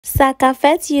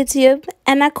Sakafet YouTube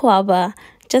and Akwaba.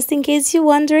 Just in case you're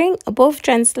wondering, both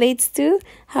translates to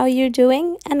how you're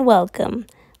doing and welcome.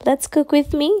 Let's cook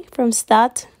with me from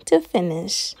start to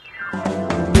finish.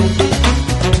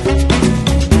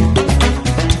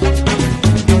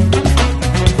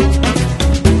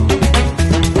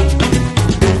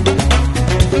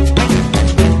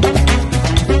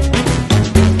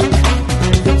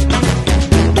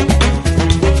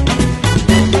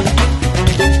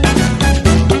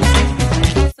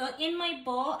 In my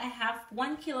bowl, I have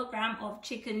 1 kilogram of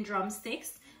chicken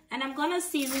drumsticks, and I'm gonna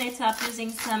season it up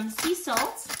using some sea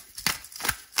salt,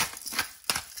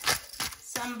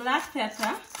 some black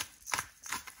pepper,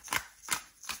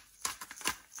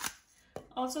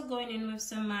 also going in with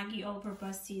some Maggi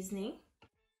all-purpose seasoning,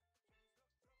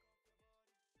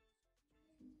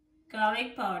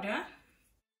 garlic powder,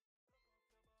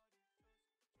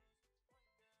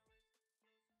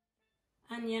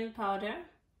 onion powder,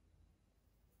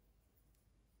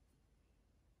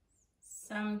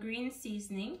 some green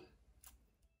seasoning.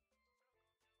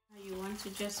 You want to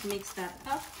just mix that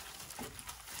up.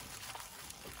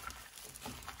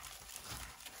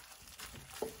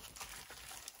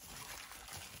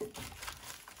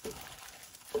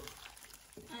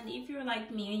 And if you're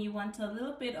like me and you want a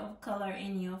little bit of color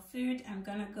in your food, I'm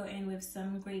gonna go in with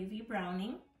some gravy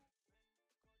browning.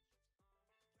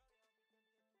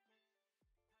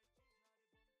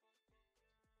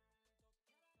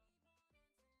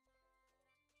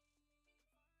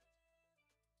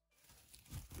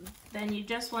 Then you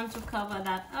just want to cover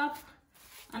that up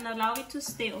and allow it to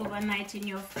stay overnight in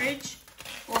your fridge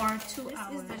or 2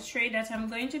 hours. This is the tray that I'm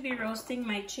going to be roasting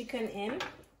my chicken in,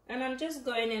 and I'm just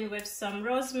going in with some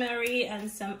rosemary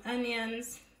and some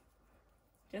onions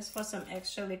just for some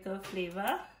extra little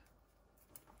flavor,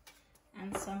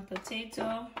 and some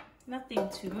potato, nothing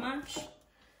too much.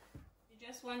 You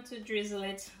just want to drizzle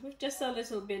it with just a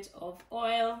little bit of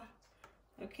oil.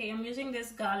 Okay, I'm using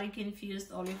this garlic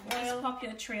infused olive oil. Just pop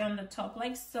your tray on the top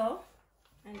like so,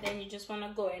 and then you just want to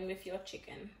go in with your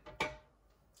chicken.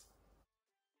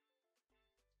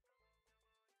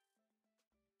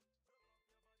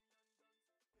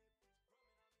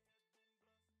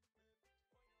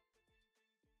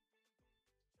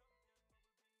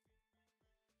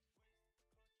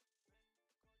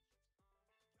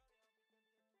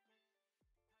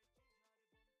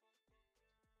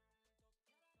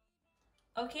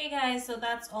 Okay guys, so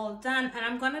that's all done, and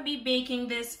I'm gonna be baking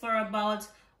this for about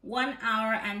 1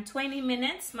 hour and 20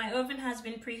 minutes. My oven has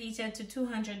been preheated to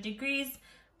 200 degrees,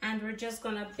 and we're just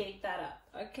gonna bake that up.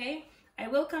 Okay, I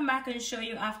will come back and show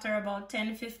you after about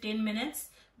 10-15 minutes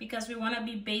because we want to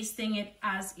be basting it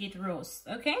as it roasts.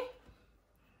 Okay,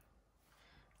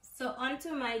 so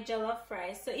onto my jollof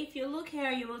rice. So if you look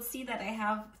here, you will see that I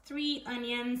have 3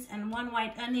 onions and 1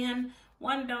 white onion,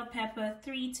 1 bell pepper,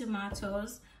 3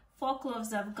 tomatoes, 4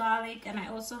 cloves of garlic, and I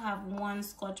also have 1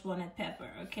 scotch bonnet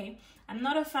pepper. Okay, I'm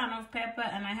not a fan of pepper,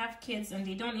 and I have kids and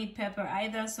they don't eat pepper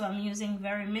either, so I'm using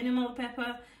very minimal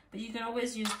pepper, but you can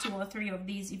always use 2 or 3 of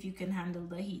these if you can handle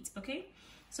the heat. Okay,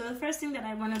 so the first thing that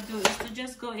I want to do is to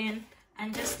just go in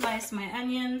and just slice my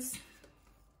onions.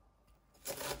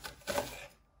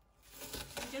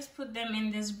 Just put them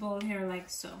in this bowl here like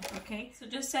so. Okay, so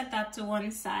just set that to one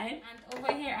side, and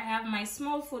over here I have my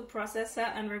small food processor,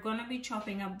 and we're going to be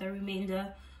chopping up the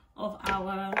remainder of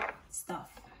our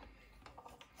stuff.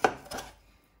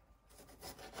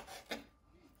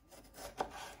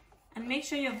 And make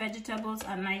sure your vegetables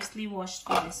are nicely washed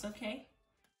for this. Okay,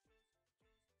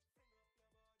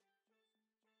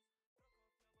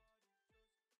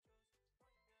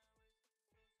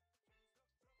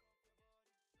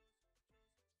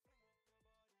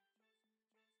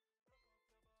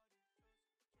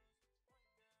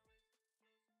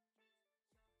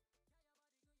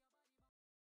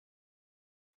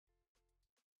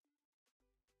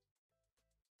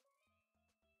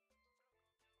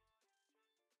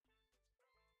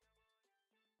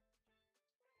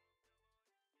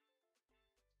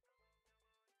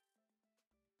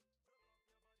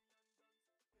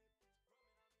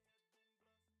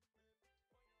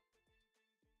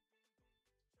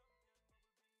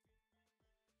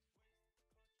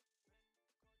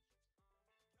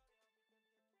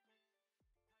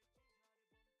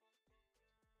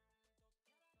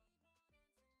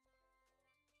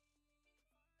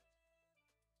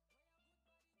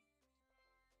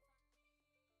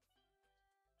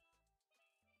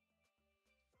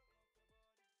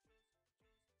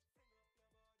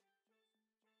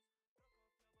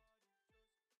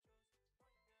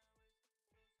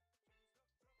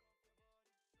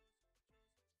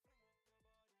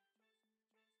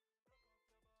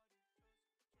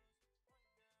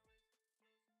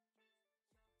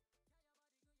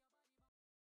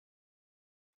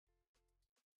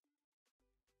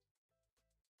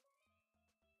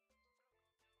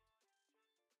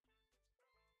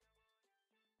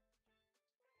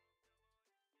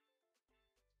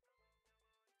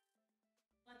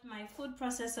 My food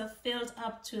processor filled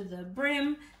up to the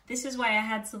brim. This is why I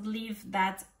had to leave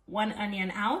that one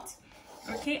onion out.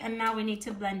 Okay, and now we need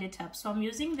to blend it up. So I'm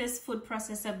using this food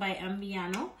processor by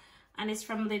Ambiano, and it's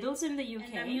from Lidl's in the UK.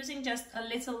 And I'm using just a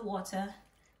little water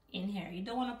in here. You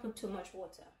don't want to put too much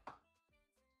water.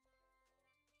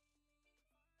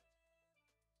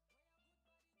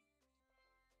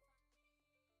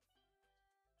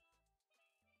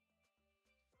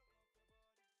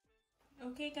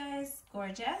 Okay guys,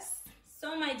 gorgeous.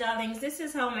 So my darlings, this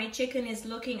is how my chicken is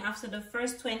looking after the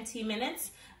first 20 minutes.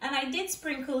 And I did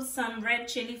sprinkle some red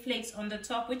chili flakes on the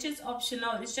top, which is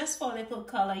optional. It's just for a little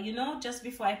color, you know, just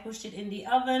before I pushed it in the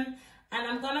oven. And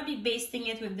I'm gonna be basting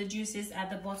it with the juices at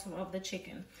the bottom of the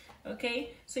chicken.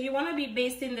 Okay, so you wanna be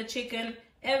basting the chicken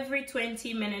every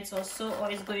 20 minutes or so, or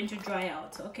it's going to dry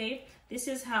out. Okay, this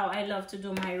is how I love to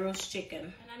do my roast chicken.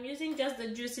 And I'm using just the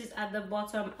juices at the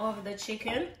bottom of the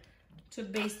chicken to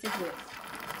baste it with.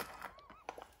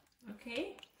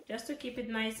 Okay, just to keep it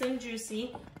nice and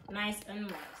juicy, nice and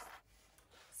moist.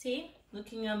 See,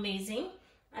 looking amazing.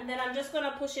 And then I'm just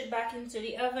gonna push it back into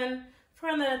the oven for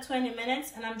another 20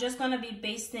 minutes, and I'm just gonna be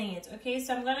basting it. Okay,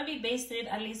 so I'm gonna be basting it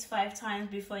at least 5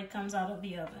 times before it comes out of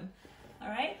the oven. All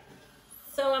right,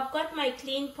 so I've got my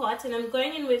clean pot, and I'm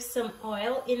going in with some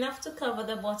oil, enough to cover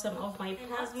the bottom of my pot.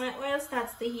 And as my oil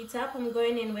starts to heat up, I'm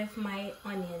going in with my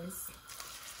onions.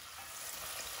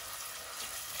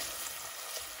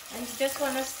 And you just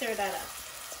want to stir that up.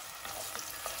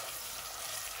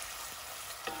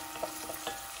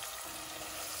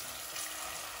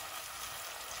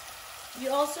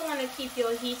 You also want to keep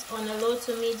your heat on a low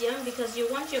to medium because you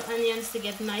want your onions to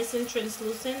get nice and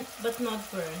translucent but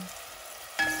not burn.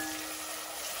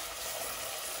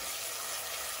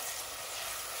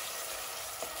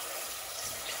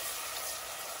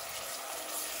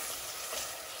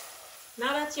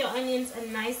 Now that your onions are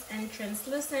nice and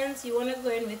translucent, you want to go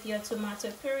in with your tomato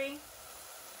puree.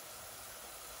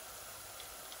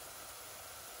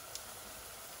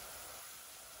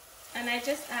 And I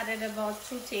just added about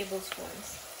 2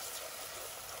 tablespoons.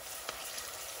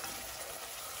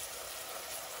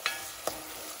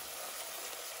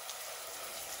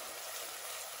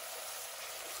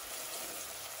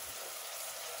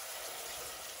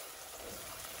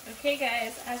 Okay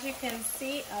guys, as you can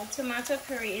see, our tomato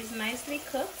puree is nicely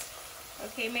cooked.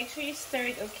 Okay, make sure you stir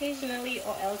it occasionally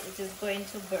or else it is going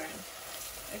to burn.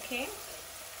 Okay,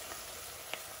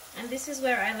 and this is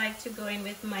where I like to go in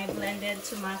with my blended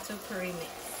tomato puree mix.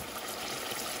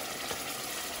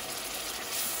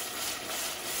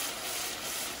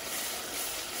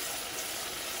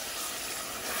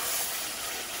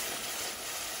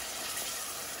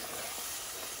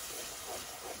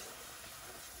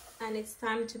 And it's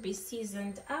time to be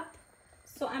seasoned up.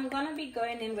 So I'm gonna be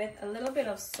going in with a little bit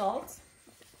of salt,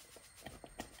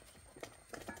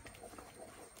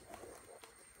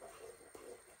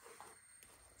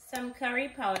 some curry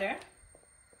powder,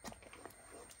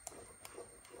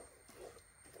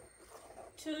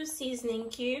 2 seasoning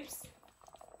cubes,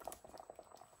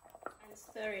 and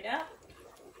stir it up,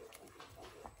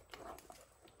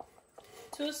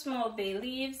 2 small bay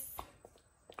leaves.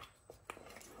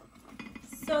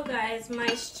 So guys, my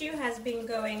stew has been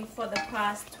going for the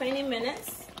past 20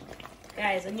 minutes.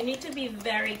 Guys, and you need to be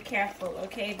very careful,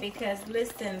 okay? Because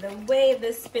listen, the way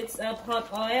this spits up hot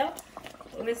oil,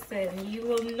 listen, you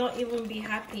will not even be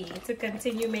happy to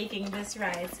continue making this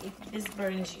rice if this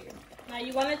burns you. Now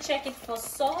you want to check it for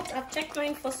salt. I've checked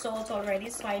mine for salt already,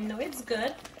 so I know it's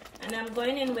good. And I'm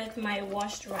going in with my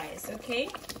washed rice, okay?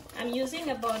 I'm using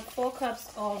about 4 cups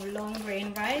of long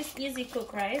grain rice, easy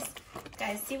cook rice.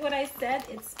 Guys, see what I said?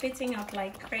 It's spitting up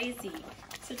like crazy.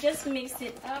 So just mix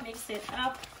it up, mix it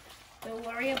up. Don't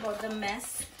worry about the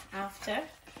mess after.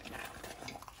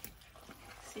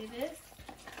 See this?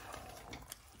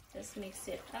 Just mix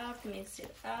it up, mix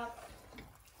it up.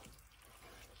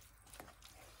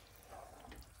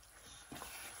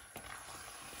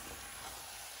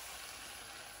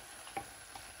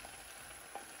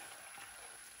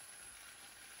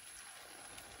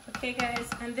 Okay guys,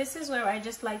 and this is where I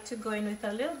just like to go in with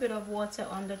a little bit of water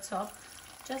on the top,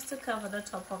 just to cover the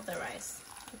top of the rice.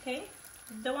 Okay,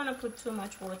 don't want to put too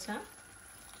much water.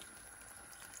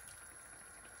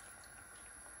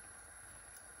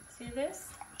 See this?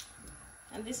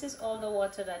 And this is all the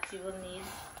water that you will need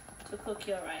to cook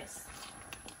your rice.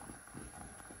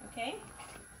 Okay?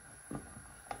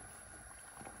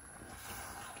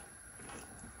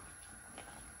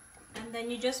 And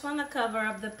then you just want to cover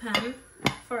up the pan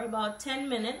for about 10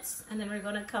 minutes, and then we're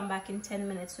going to come back in 10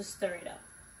 minutes to stir it up.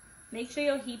 Make sure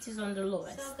your heat is on the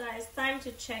lowest. So guys, time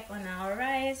to check on our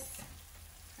rice.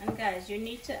 And guys, you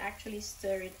need to actually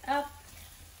stir it up.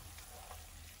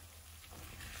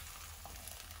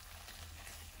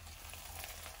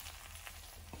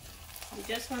 You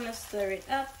just want to stir it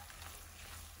up.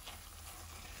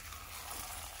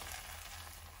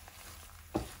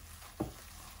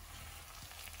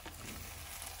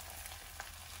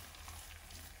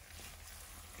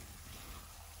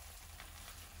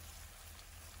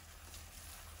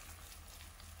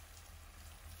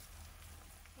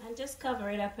 And just cover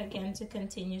it up again to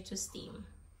continue to steam.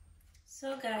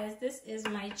 So guys, this is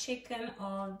my chicken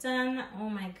all done. Oh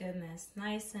my goodness,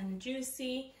 nice and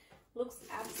juicy. Looks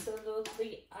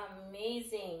absolutely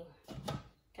amazing.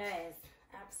 Guys,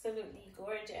 absolutely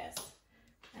gorgeous.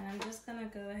 And I'm just gonna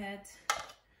go ahead,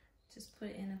 just put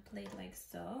it in a plate like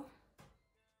so.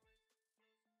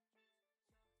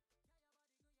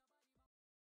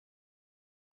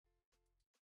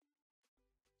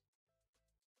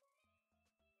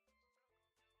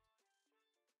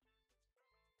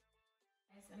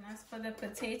 And as for the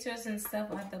potatoes and stuff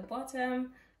at the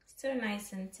bottom, still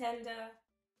nice and tender.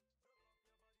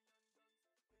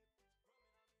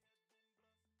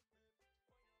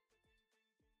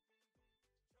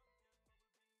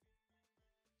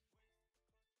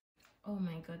 Oh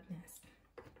my goodness.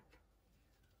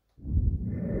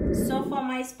 So for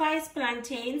my spiced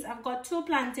plantains, I've got 2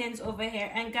 plantains over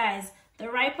here, and guys, the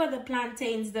riper the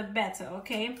plantains, the better,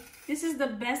 okay? This is the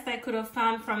best I could have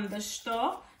found from the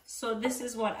store. So this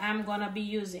is what I'm gonna be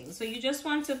using. So you just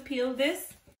want to peel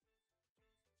this.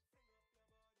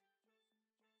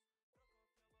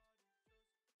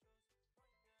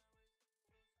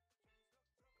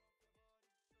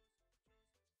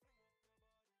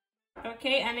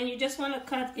 Okay, and then you just want to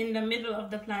cut in the middle of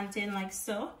the plantain like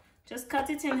so. Just cut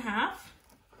it in half.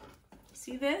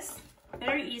 See this?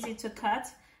 Very easy to cut.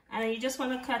 And then you just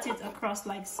want to cut it across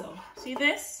like so. See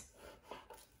this?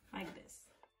 Like this.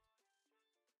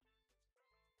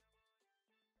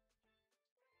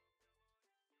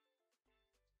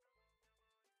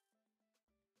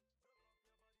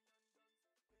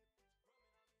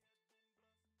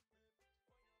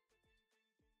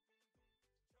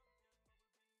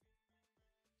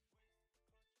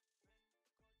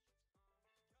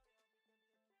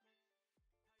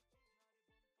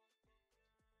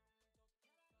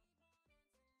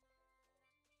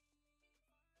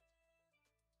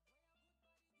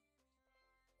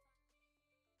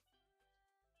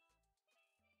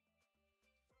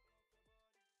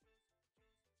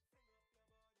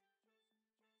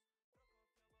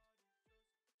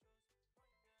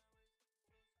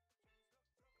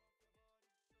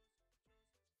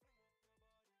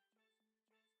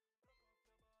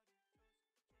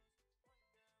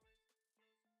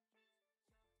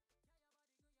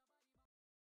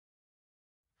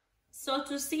 So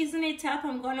to season it up,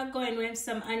 I'm gonna go in with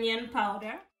some onion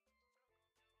powder,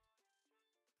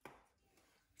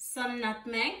 some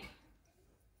nutmeg,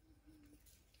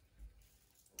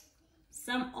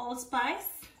 some allspice,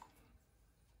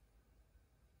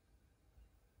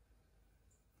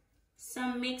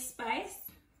 some mixed spice,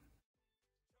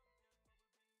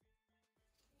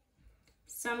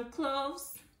 some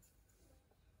cloves,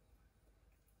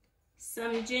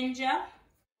 some ginger,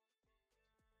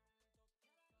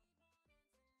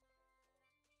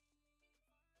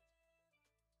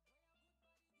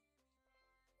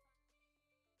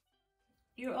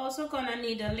 you're also gonna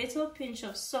need a little pinch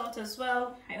of salt as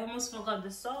well. I almost forgot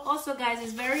the salt. Also guys,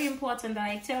 it's very important that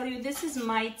I tell you, this is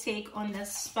my take on the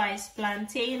spiced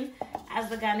plantain,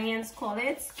 as the Ghanaians call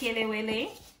it,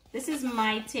 Kelewele. This is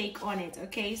my take on it,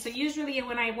 okay? So usually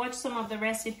when I watch some of the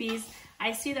recipes,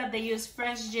 I see that they use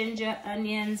fresh ginger,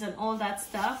 onions, and all that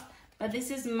stuff, but this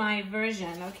is my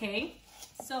version, okay?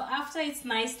 So after it's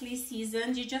nicely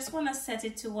seasoned, you just want to set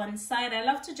it to one side. I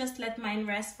love to just let mine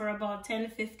rest for about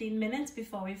 10-15 minutes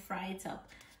before we fry it up,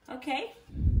 okay?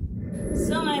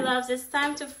 So my loves, it's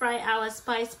time to fry our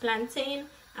spiced plantain.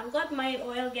 I've got my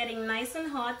oil getting nice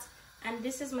and hot, and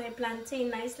this is my plantain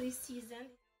nicely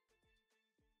seasoned.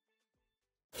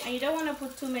 And you don't want to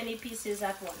put too many pieces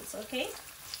at once, okay?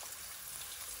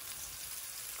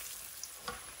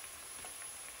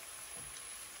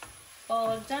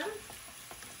 All done.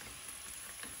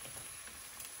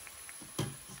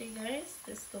 See guys,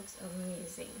 this looks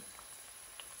amazing.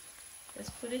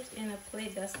 Just put it in a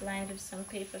plate that's lined with some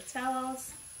paper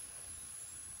towels.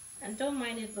 And don't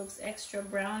mind it looks extra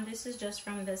brown. This is just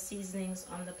from the seasonings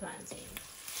on the plantain.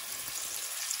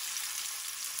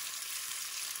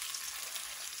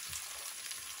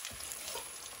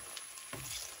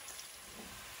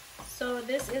 So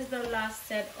this is the last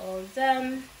set all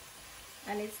done,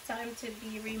 and it's time to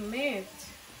be removed.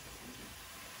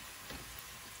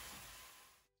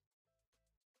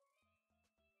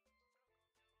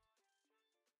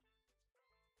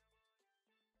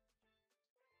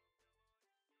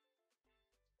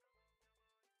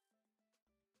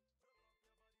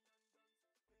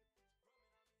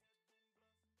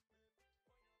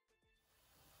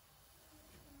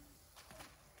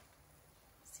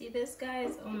 See this,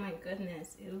 guys? Oh my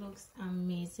goodness, it looks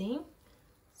amazing.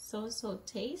 So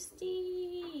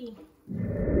tasty.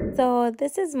 So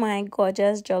this is my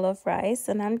gorgeous jollof rice,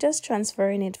 and I'm just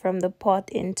transferring it from the pot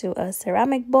into a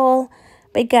ceramic bowl.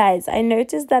 But guys, I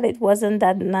noticed that it wasn't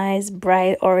that nice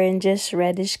bright orangish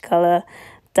reddish color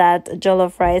that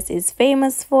jollof rice is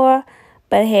famous for.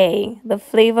 But hey, the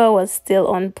flavor was still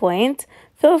on point.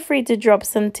 Feel free to drop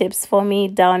some tips for me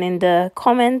down in the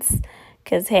comments,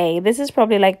 because hey, this is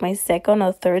probably like my second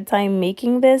or third time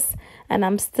making this, and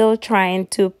I'm still trying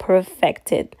to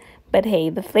perfect it. But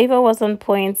hey, the flavor was on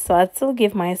point, so I'd still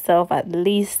give myself at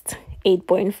least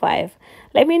 8.5.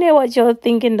 Let me know what y'all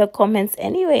think in the comments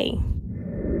anyway.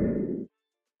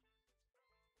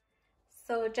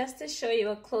 So just to show you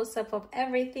a close-up of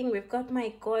everything, we've got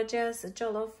my gorgeous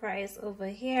jollof rice over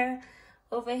here.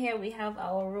 Over here we have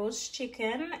our roast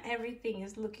chicken. Everything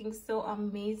is looking so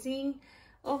amazing.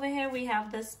 Over here we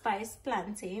have the spiced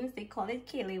plantains. They call it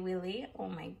Kelewele. Oh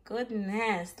my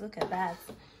goodness, look at that.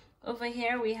 Over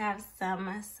here we have some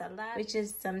salad, which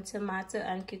is some tomato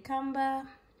and cucumber.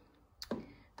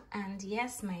 And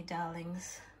yes, my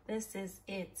darlings, this is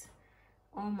it.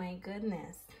 Oh my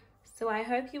goodness. So I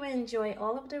hope you enjoy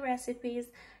all of the recipes.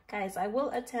 Guys, I will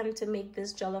attempt to make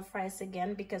this jollof rice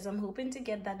again because I'm hoping to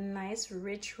get that nice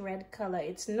rich red color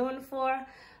it's known for,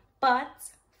 but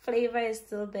flavor is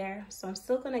still there. So I'm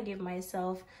still gonna give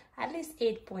myself at least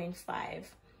 8.5.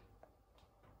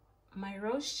 My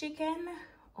roast chicken,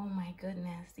 oh my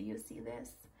goodness, do you see this?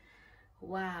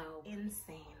 Wow,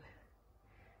 insane.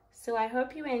 So I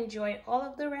hope you enjoy all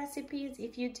of the recipes.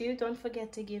 If you do, don't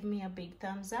forget to give me a big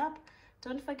thumbs up.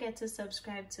 Don't forget to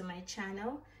subscribe to my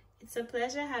channel. It's a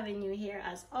pleasure having you here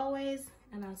as always,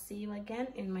 and I'll see you again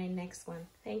in my next one.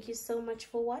 Thank you so much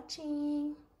for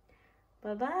watching.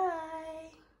 Bye-bye.